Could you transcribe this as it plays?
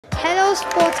Hello,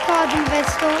 sports card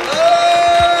investors.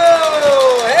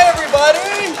 Hello! Hey,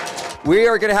 everybody! We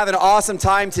are going to have an awesome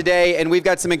time today, and we've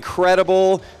got some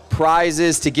incredible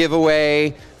prizes to give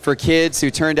away for kids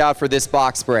who turned out for this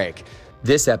box break.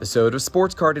 This episode of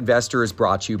Sports Card Investor is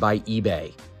brought to you by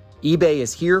eBay. eBay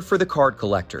is here for the card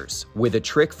collectors with a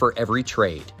trick for every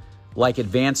trade, like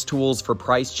advanced tools for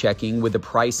price checking with the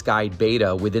Price Guide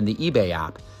Beta within the eBay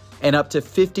app, and up to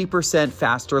 50%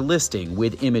 faster listing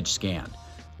with Image Scan.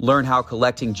 Learn how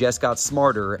collecting just got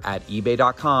smarter at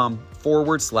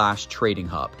ebay.com/trading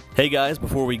hub. Hey guys,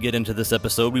 before we get into this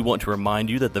episode, we want to remind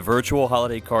you that the virtual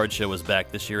holiday card show is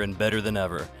back this year and better than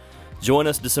ever. Join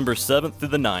us December 7th through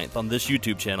the 9th on this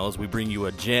YouTube channel as we bring you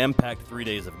a jam-packed 3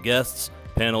 days of guests,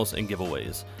 panels, and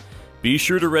giveaways. Be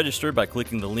sure to register by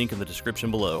clicking the link in the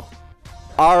description below.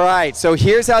 All right, so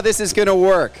here's how this is going to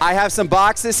work. I have some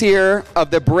boxes here of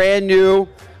the brand new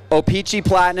O-Pee-Chee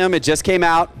Platinum. It just came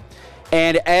out.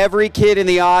 And every kid in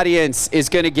the audience is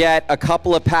going to get a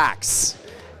couple of packs.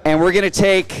 And we're going to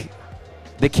take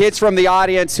the kids from the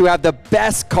audience who have the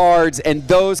best cards, and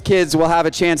those kids will have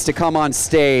a chance to come on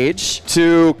stage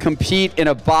to compete in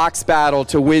a box battle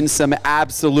to win some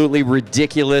absolutely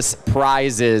ridiculous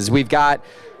prizes. We've got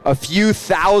a few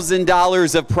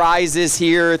 $1,000s of prizes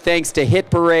here thanks to Hit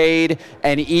Parade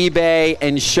and eBay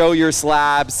and Show Your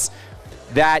Slabs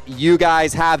that you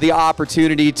guys have the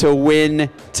opportunity to win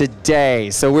today.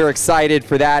 So we're excited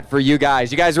for that for you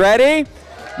guys. You guys ready?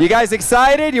 You guys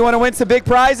excited? You want to win some big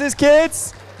prizes,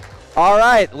 kids? All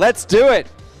right, let's do it.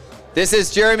 This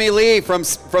is Jeremy Lee from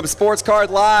Sports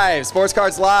Card Live, Sports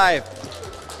Cards Live.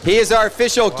 He is our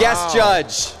official guest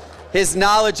judge. His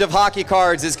knowledge of hockey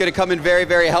cards is going to come in very,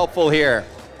 very helpful here.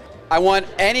 I want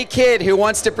any kid who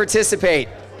wants to participate,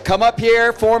 come up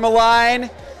here, form a line,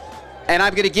 and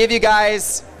I'm going to give you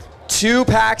guys 2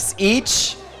 packs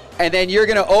each, and then you're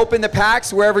going to open the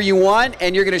packs wherever you want,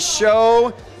 and you're going to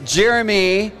show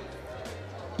Jeremy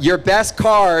your best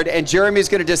card, and Jeremy's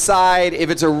going to decide if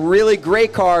it's a really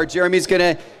great card. Jeremy's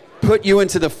going to put you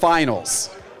into the finals.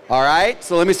 All right?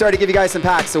 So let me start to give you guys some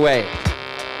packs away.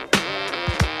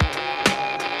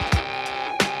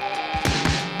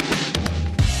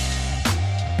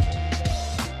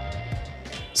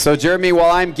 So Jeremy,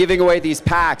 while I'm giving away these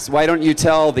packs, why don't you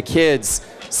tell the kids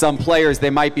some players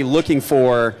they might be looking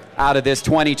for out of this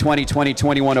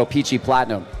 2020-2021 O-Pee-Chee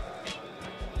Platinum?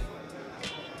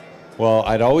 Well,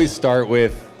 I'd always start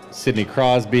with Sidney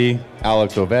Crosby,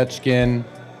 Alex Ovechkin,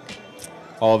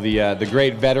 all the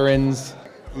great veterans.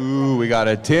 Ooh, we got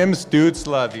a Tim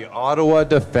Stützle, the Ottawa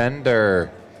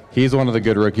defender. He's one of the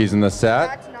good rookies in the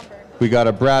set. We got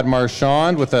a Brad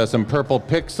Marchand with some purple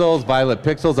pixels, violet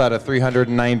pixels out of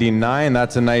 399.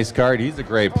 That's a nice card. He's a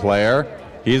great player.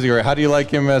 He's a great. How do you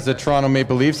like him as a Toronto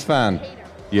Maple Leafs fan?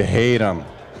 You hate him.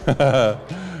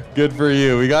 Good for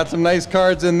you. We got some nice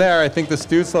cards in there. I think the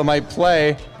Stützle might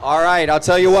play. All right, I'll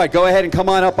tell you what. Go ahead and come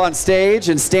on up on stage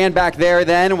and stand back there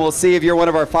then, and we'll see if you're one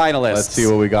of our finalists. Let's see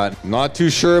what we got. Not too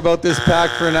sure about this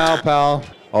pack for now, pal.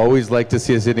 Always like to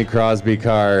see a Sidney Crosby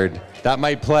card. That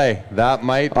might play. That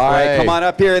might play. All right, come on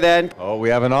up here then. Oh, we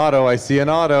have an auto. I see an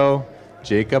auto.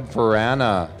 Jacob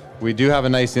Verana. We do have a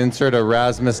nice insert, a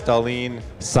Rasmus Dahlin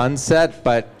Sunset,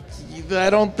 but I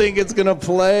don't think it's going to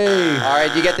play. All right,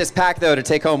 you get this pack, though, to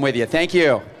take home with you. Thank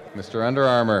you. Mr. Under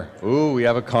Armour. Ooh, we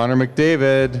have a Connor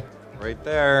McDavid right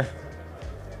there.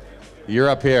 You're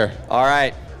up here. All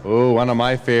right. Ooh, one of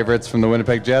my favorites from the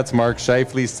Winnipeg Jets, Mark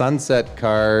Scheifele Sunset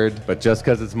card. But just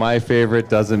because it's my favorite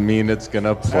doesn't mean it's going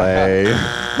to play.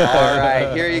 All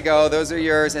right, here you go. Those are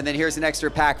yours. And then here's an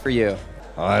extra pack for you.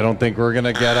 I don't think we're going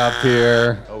to get up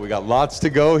here. Oh, we got lots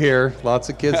to go here. Lots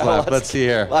of kids left. Let's see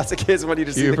here. Lots of kids want you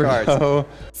to see the cards. Go.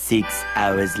 6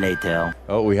 hours later.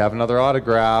 Oh, we have another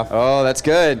autograph. Oh, that's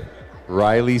good.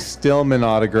 Riley Stillman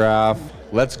autograph.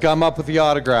 Let's come up with the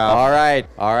autograph. All right.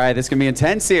 All right, this is going to be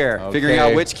intense here. Okay. Figuring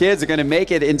out which kids are going to make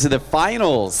it into the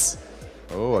finals.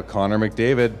 Oh, a Connor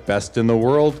McDavid, best in the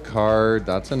world card.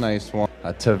 That's a nice one.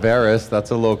 A Tavares,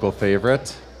 that's a local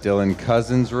favorite. Dylan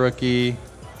Cousins rookie.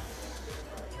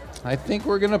 I think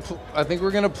we're gonna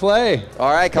play.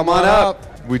 All right, come on up.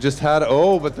 We just had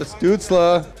but the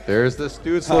Stützle. There's the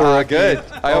Stützle rookie. Good.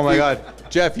 Oh my God,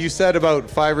 Jeff, you said about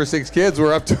 5 or 6 kids.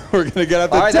 We're gonna get up to 10 or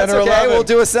 11. All right, that's okay. We'll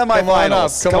do a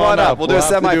semifinals. Come on up. We'll do a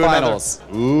semifinals.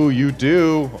 Ooh, you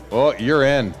do. Oh, you're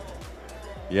in.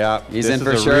 Yeah, he's in for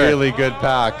sure. This is a really good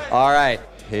pack. All right.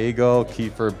 Hagel,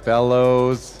 Kiefer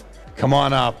Bellows. Come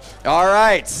on up. All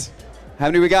right. How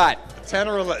many we got? 10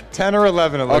 or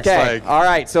 11 it looks like. All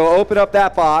right, so open up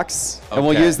that box, and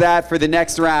we'll use that for the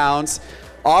next rounds.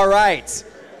 All right.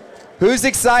 Who's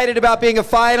excited about being a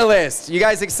finalist? You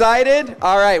guys excited?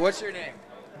 All right, what's your name?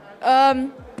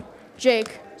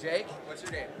 Jake. Jake, what's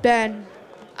your name? Ben.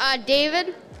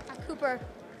 David. Cooper.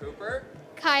 Cooper.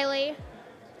 Kylie.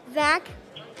 Zach.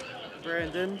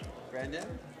 Brendan.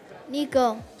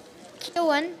 Nico.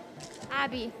 Kewan.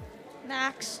 Abby.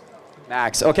 Max.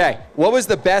 Max. Okay. What was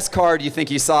the best card you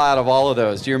think you saw out of all of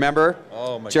those? Do you remember?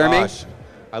 Oh my Jeremy? gosh.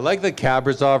 I like the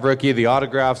Kabrazov rookie. The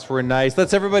autographs were nice.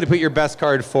 Let's everybody put your best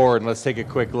card forward and let's take a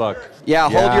quick look. Yeah,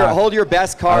 hold your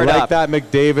best card up. I like that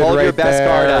McDavid hold right your best there.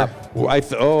 card up.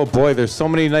 Oh boy, there's so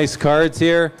many nice cards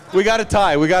here. We got a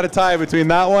tie. We got a tie between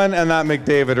that one and that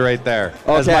McDavid right there.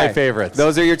 That's my favorites.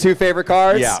 Those are your two favorite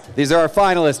cards? Yeah. These are our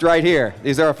finalists right here.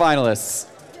 These are our finalists.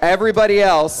 Everybody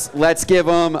else, let's give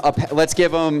them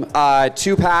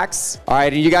 2 packs. All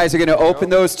right, and you guys are going to open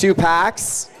those 2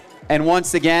 packs. And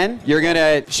once again, you're going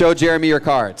to show Jeremy your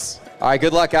cards. All right,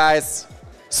 good luck, guys.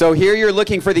 So here you're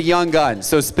looking for the Young Guns.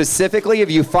 So specifically,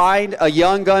 if you find a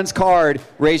Young Guns card,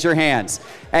 raise your hands.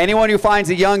 Anyone who finds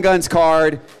a Young Guns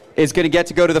card is going to get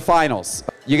to go to the finals.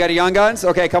 You got a Young Guns?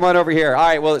 Okay, come on over here. All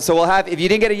right, well, so if you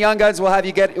didn't get a Young Guns, we'll have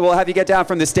you get down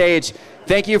from the stage.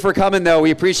 Thank you for coming, though.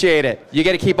 We appreciate it. You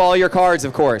get to keep all your cards,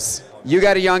 of course. You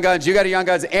got a Young Guns, you got a Young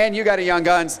Guns, and you got a Young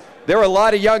Guns. There were a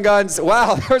lot of Young Guns.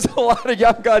 Wow, there's a lot of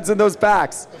Young Guns in those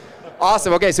packs.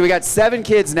 Awesome. Okay, so we got 7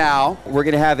 kids now. We're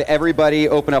going to have everybody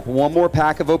open up one more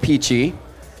pack of O-Pee-Chee,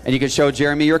 and you can show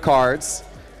Jeremy your cards,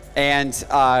 and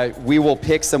we will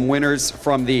pick some winners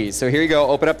from these. So here you go.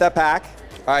 Open up that pack.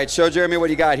 All right, show Jeremy what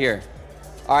you got here.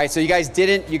 All right, so you guys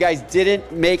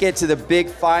didn't make it to the big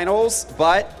finals,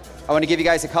 but I want to give you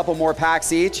guys a couple more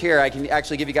packs each. Here, I can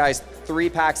actually give you guys 3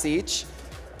 packs each.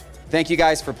 Thank you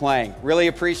guys for playing. Really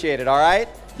appreciate it, all right?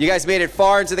 You guys made it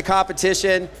far into the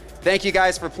competition. Thank you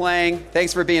guys for playing.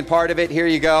 Thanks for being part of it. Here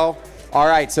you go. All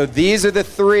right, so these are the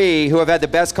 3 who have had the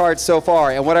best cards so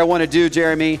far. And what I want to do,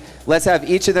 Jeremy, let's have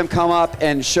each of them come up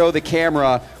and show the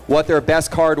camera what their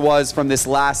best card was from this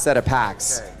last set of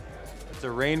packs. Okay. It's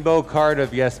a rainbow card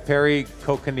of Jesperi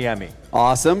Kotkaniemi.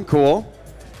 Awesome, cool.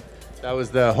 That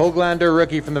was the Höglander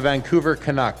rookie from the Vancouver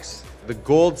Canucks. The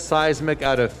gold seismic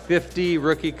out of 50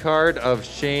 rookie card of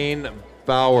Shane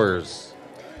Bowers.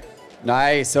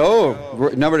 Nice. Oh,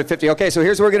 number to 50. Okay, so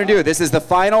here's what we're gonna do. This is the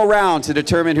final round to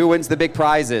determine who wins the big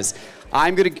prizes.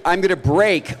 I'm gonna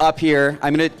break up here.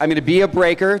 I'm gonna be a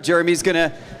breaker. Jeremy's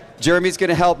gonna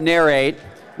help narrate.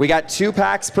 We got 2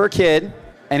 packs per kid,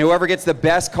 and whoever gets the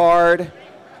best card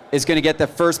is gonna get the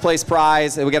first place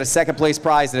prize, and we got a second place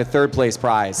prize and a third place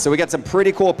prize. So we got some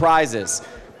pretty cool prizes.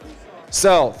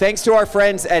 So thanks to our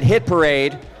friends at Hit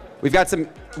Parade, we've got some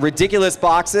ridiculous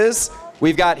boxes.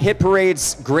 We've got Hit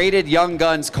Parade's graded Young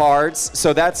Guns cards.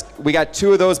 So we got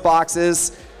 2 of those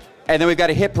boxes. And then we've got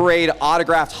a Hit Parade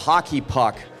autographed hockey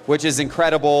puck, which is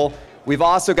incredible. We've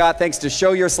also got, thanks to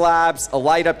Show Your Slabs, a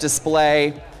light up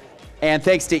display. And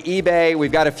thanks to eBay,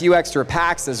 we've got a few extra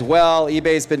packs as well.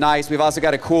 eBay's been nice. We've also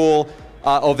got a cool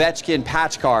Ovechkin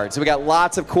patch card. So we got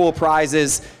lots of cool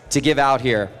prizes to give out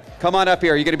here. Come on up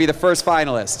here. You're going to be the first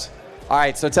finalist. All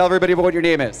right, so tell everybody what your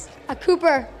name is.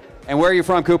 Cooper. And where are you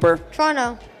from, Cooper?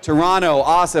 Toronto. Toronto,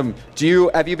 awesome.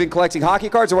 Have you been collecting hockey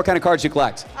cards, or what kind of cards do you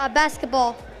collect?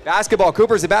 Basketball. Basketball.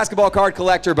 Cooper's a basketball card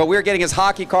collector, but we're getting his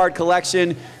hockey card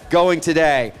collection going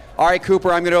today. All right,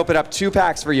 Cooper, I'm going to open up 2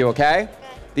 packs for you, okay?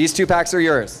 These 2 packs are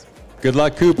yours. Good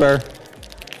luck, Cooper.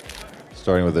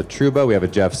 Starting with a Trouba, we have a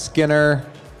Jeff Skinner.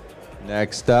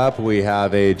 Next up, we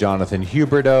have a Jonathan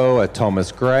Huberdeau, a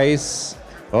Thomas Greiss.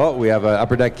 Oh, we have an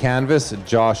Upper Deck Canvas,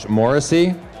 Josh Morrissey.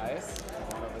 Nice.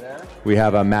 One over there. We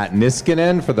have a Matt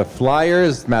Niskanen for the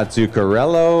Flyers, Matt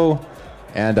Zuccarello,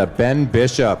 and a Ben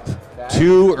Bishop.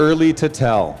 Too early to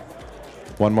tell.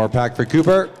 One more pack for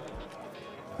Cooper.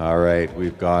 All right,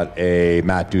 we've got a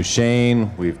Matt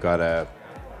Duchene. We've got a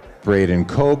Braden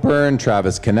Coburn,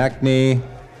 Travis Konechny,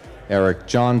 Eric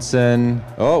Johnson.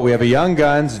 Oh, we have a Young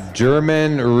Guns,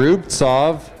 German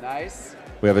Rubtsov. Nice.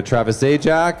 We have a Travis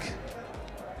Zajac,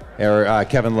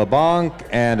 Kevin LeBlanc,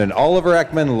 and an Oliver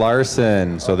Ekman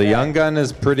Larson. So the Young Gun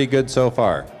is pretty good so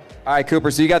far. All right,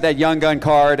 Cooper, so you got that Young Gun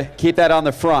card. Keep that on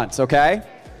the front, okay?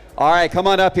 All right, come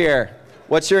on up here.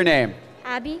 What's your name?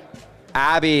 Abby.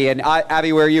 Abby. And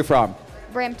Abby, where are you from?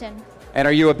 Brampton. And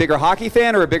are you a bigger hockey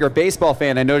fan or a bigger baseball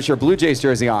fan? I noticed your Blue Jays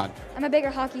jersey on. I'm a bigger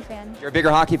hockey fan. You're a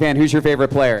bigger hockey fan. Who's your favorite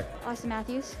player? Austin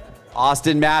Matthews.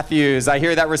 Austin Matthews. I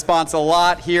hear that response a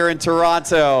lot here in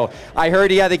Toronto. I heard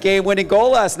he had the game-winning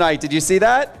goal last night. Did you see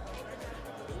that?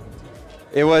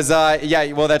 It was,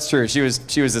 yeah, well, that's true. She was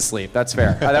asleep. That's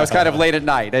fair. That was kind of late at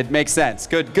night. It makes sense.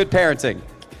 Good parenting.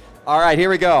 All right, here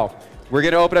we go. We're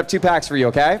going to open up 2 packs for you,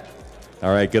 okay?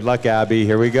 All right, good luck, Abby.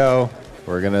 Here we go.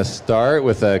 We're going to start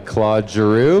with a Claude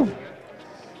Giroux,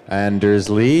 Anders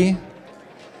Lee,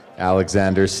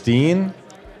 Alexander Steen.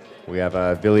 We have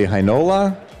a Billy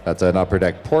Heinola. That's an Upper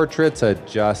Deck Portraits. A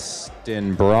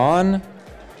Justin Braun.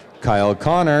 Kyle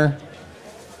Connor.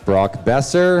 Brock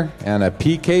Besser. And a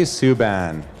PK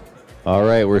Subban. All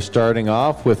right, we're starting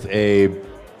off with a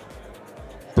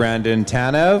Brandon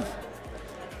Tanev.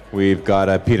 We've got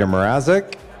a Peter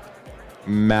Mrazek.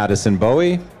 Madison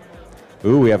Bowie.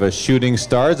 Ooh, we have a Shooting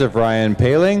Stars of Ryan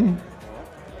Paling.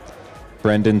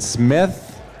 Brendan Smith.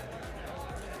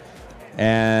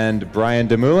 And Brian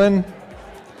Demoulin.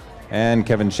 And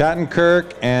Kevin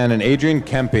Shattenkirk. And an Adrian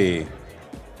Kempe.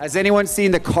 Has anyone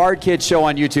seen the Card Kid show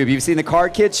on YouTube? You've seen the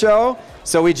Card Kid show?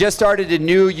 So we just started a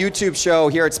new YouTube show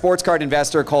here at Sports Card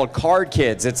Investor called Card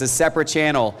Kids. It's a separate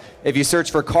channel. If you search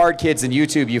for Card Kids in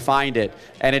YouTube, you find it.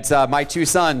 And it's my two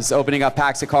sons opening up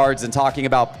packs of cards and talking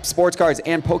about sports cards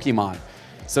and Pokemon.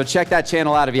 So check that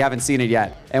channel out if you haven't seen it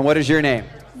yet. And what is your name?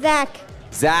 Zach.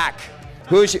 Zach.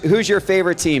 Who's your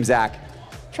favorite team, Zach?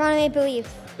 Toronto Maple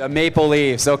Leafs. The Maple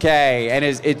Leafs, okay.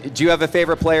 And do you have a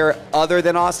favorite player other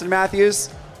than Austin Matthews?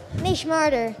 Nate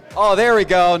Schmarter. Oh, there we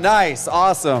go. Nice.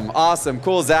 Awesome. Awesome.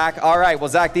 Cool, Zach. All right. Well,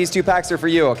 Zach, these two packs are for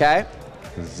you, okay?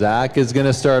 Zach is going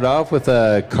to start off with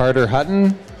a Carter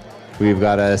Hutton. We've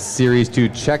got a Series 2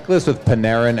 checklist with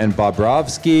Panarin and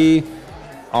Bobrovsky,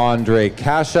 Andre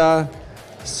Kasha,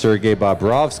 Sergei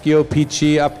Bobrovsky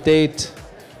OPC update,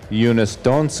 Eunice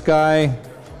Donskoi.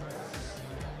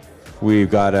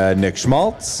 We've got a Nick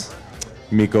Schmaltz,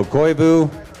 Mikko Koivu,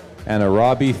 and a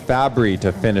Robbie Fabry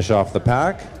to finish off the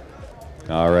pack.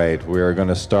 All right, we are going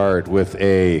to start with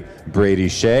a Brady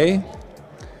Shea.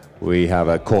 We have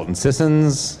a Colton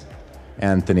Sissons,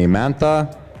 Anthony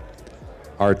Mantha,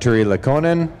 Arturi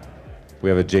Lekonen. We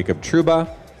have a Jacob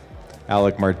Trouba,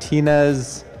 Alec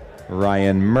Martinez,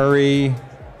 Ryan Murray,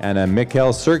 and a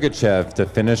Mikhail Sergachev to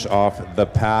finish off the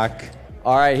pack.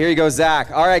 All right, here you go,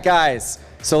 Zach. All right, guys.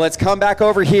 So let's come back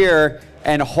over here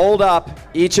and hold up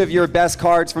each of your best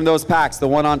cards from those packs, the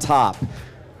one on top.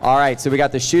 All right, so we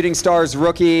got the Shooting Stars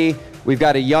rookie, we've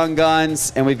got a Young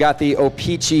Guns, and we've got the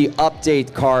OPC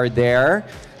update card there.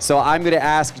 So I'm going to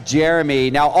ask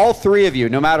Jeremy. Now, all three of you,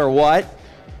 no matter what,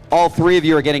 all three of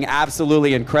you are getting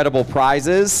absolutely incredible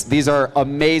prizes. These are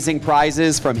amazing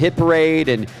prizes from Hit Parade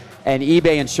and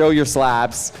eBay and Show Your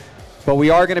Slabs. But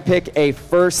we are going to pick a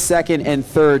first, second, and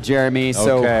third, Jeremy.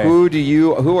 So okay.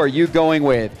 who are you going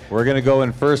with? We're going to go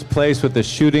in first place with the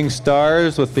Shooting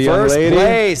Stars with the young lady. First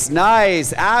place,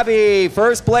 nice. Abby,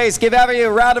 first place. Give Abby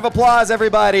a round of applause,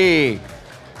 everybody.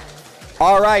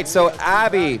 All right, so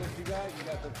Abby,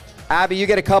 you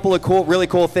get a couple of really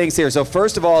cool things here. So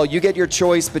first of all, you get your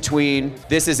choice between,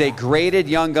 this is a graded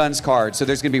Young Guns card. So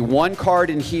there's going to be one card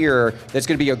in here that's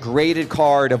going to be a graded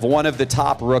card of one of the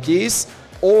top rookies.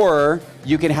 Or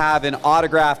you can have an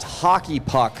autographed hockey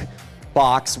puck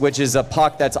box, which is a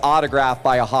puck that's autographed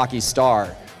by a hockey star.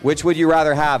 Which would you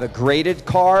rather have, a graded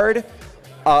card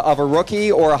of a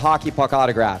rookie or a hockey puck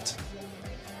autographed?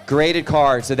 Graded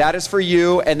card. So that is for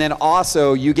you. And then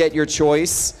also you get your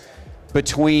choice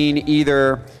between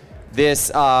either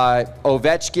this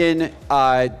Ovechkin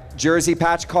jersey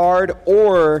patch card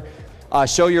or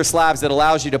Show Your Slabs that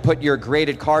allows you to put your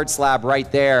graded card slab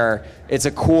right there. It's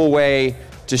a cool way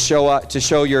to show it.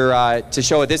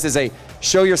 This is a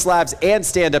Show Your Slabs and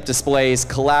stand-up displays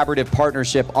collaborative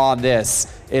partnership on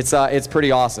this. It's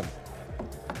pretty awesome.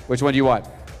 Which one do you want?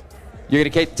 You're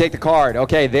gonna take the card.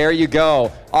 Okay, there you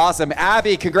go. Awesome,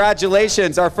 Abby,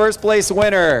 congratulations, our first place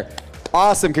winner.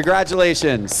 Awesome,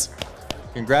 congratulations.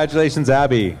 Congratulations,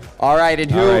 Abby. All right,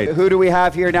 and who do we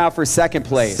have here now for second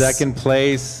place? Second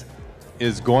place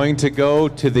is going to go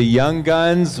to the Young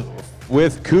Guns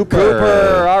with Cooper.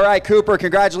 Cooper, all right, Cooper,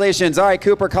 congratulations. All right,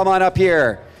 Cooper, come on up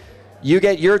here. You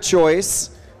get your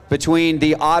choice between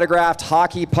the autographed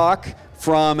hockey puck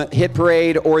from Hit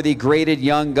Parade or the graded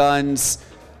Young Guns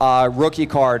rookie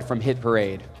card from Hit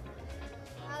Parade.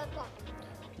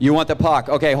 You want the puck.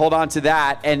 Okay, hold on to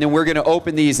that, and then we're going to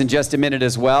open these in just a minute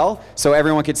as well, so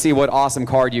everyone can see what awesome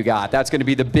card you got. That's going to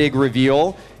be the big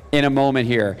reveal in a moment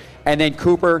here. And then,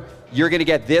 Cooper, you're going to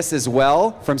get this as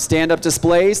well from stand-up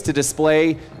displays to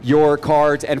display your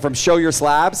cards, and from Show Your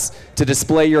Slabs to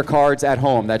display your cards at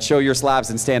home. That's Show Your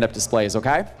Slabs and stand-up displays,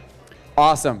 okay?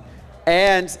 Awesome.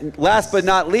 And last but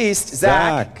not least,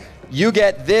 Zach, you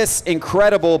get this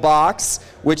incredible box,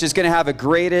 which is going to have a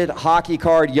graded hockey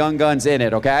card Young Guns in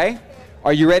it, okay?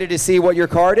 Are you ready to see what your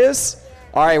card is?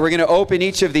 All right, we're going to open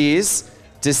each of these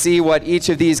to see what each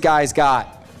of these guys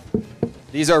got.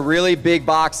 These are really big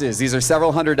boxes. These are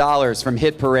several $100s from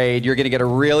Hit Parade. You're going to get a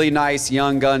really nice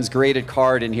Young Guns graded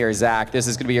card in here, Zach. This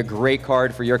is going to be a great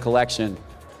card for your collection.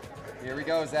 Here we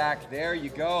go, Zach. There you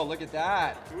go. Look at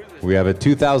that. We have a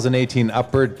 2018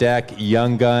 Upper Deck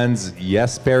Young Guns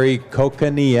Jesperi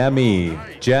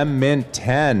Kokaniemi Gem Mint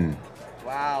 10.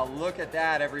 Wow, look at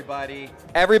that, everybody.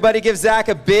 Everybody give Zach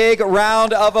a big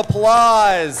round of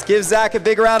applause. Give Zach a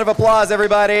big round of applause,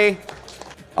 everybody.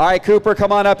 All right, Cooper,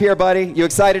 come on up here, buddy. You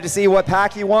excited to see what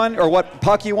pack you won or what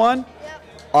puck you won? Yep.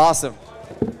 Awesome.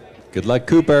 Good luck,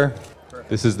 Cooper.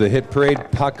 This is the Hit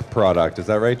Parade puck product. Is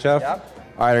that right, Geoff? Yep.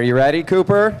 All right, are you ready,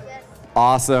 Cooper? Yes.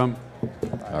 Awesome.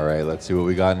 All right, let's see what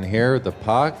we got in here. The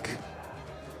puck.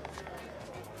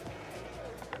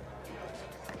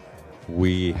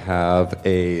 We have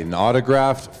an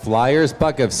autographed Flyers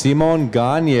puck of Simon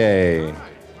Gagne.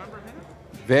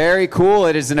 Very cool.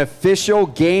 It is an official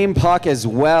game puck as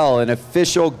well, an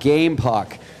official game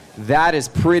puck. That is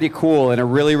pretty cool and a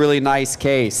really, really nice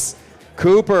case.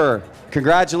 Cooper,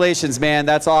 congratulations, man.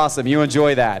 That's awesome. You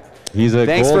enjoy that.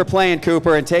 Thanks for playing,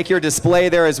 Cooper, and take your display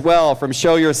there as well from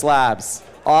Show Your Slabs.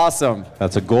 Awesome.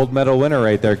 That's a gold medal winner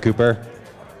right there, Cooper.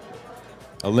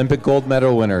 Olympic gold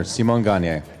medal winner, Simon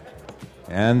Gagne.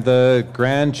 And the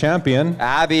grand champion.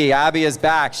 Abby is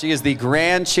back. She is the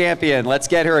grand champion. Let's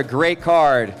get her a great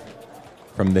card.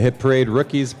 From the Hit Parade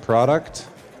Rookies product.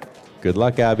 Good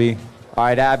luck, Abby. All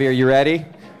right, Abby, are you ready?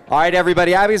 All right,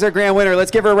 everybody, Abby's our grand winner.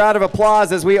 Let's give her a round of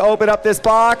applause as we open up this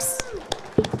box.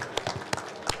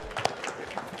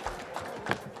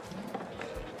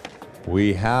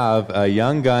 We have a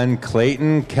young gun,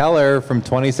 Clayton Keller from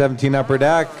 2017 Upper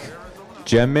Deck,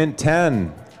 Gem Mint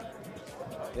 10.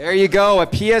 There you go, a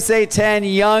PSA 10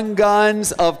 Young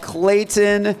Guns of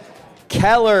Clayton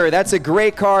Keller. That's a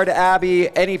great card,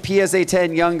 Abby. Any PSA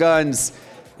 10 Young Guns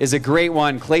is a great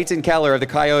one. Clayton Keller of the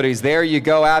Coyotes. There you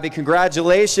go, Abby.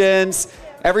 Congratulations.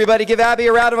 Everybody give Abby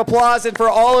a round of applause, and for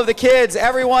all of the kids,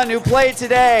 everyone who played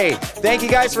today, thank you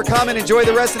guys for coming. Enjoy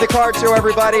the rest of the card show,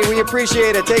 everybody. We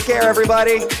appreciate it. Take care,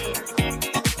 everybody.